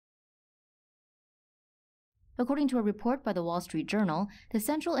According to a report by the Wall Street Journal, the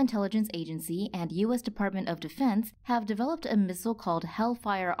Central Intelligence Agency and U.S. Department of Defense have developed a missile called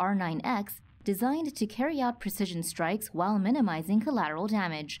Hellfire R9X designed to carry out precision strikes while minimizing collateral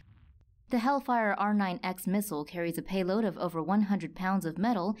damage. The Hellfire R9X missile carries a payload of over 100 pounds of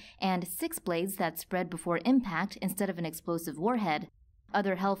metal and 6 blades that spread before impact instead of an explosive warhead.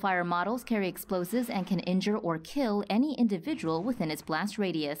 Other Hellfire models carry explosives and can injure or kill any individual within its blast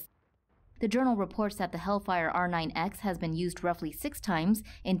radius. The journal reports that the Hellfire R9X has been used roughly 6 times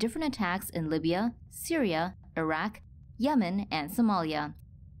in different attacks in Libya, Syria, Iraq, Yemen, and Somalia.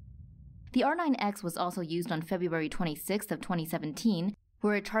 The R9X was also used on February 26 of 2017,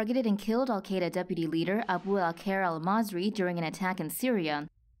 where it targeted and killed al-Qaeda deputy leader Abu al-Khair al-Masri during an attack in Syria.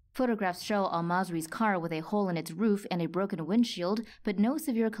 Photographs show al-Masri's car with a hole in its roof and a broken windshield, but no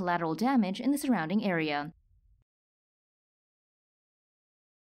severe collateral damage in the surrounding area.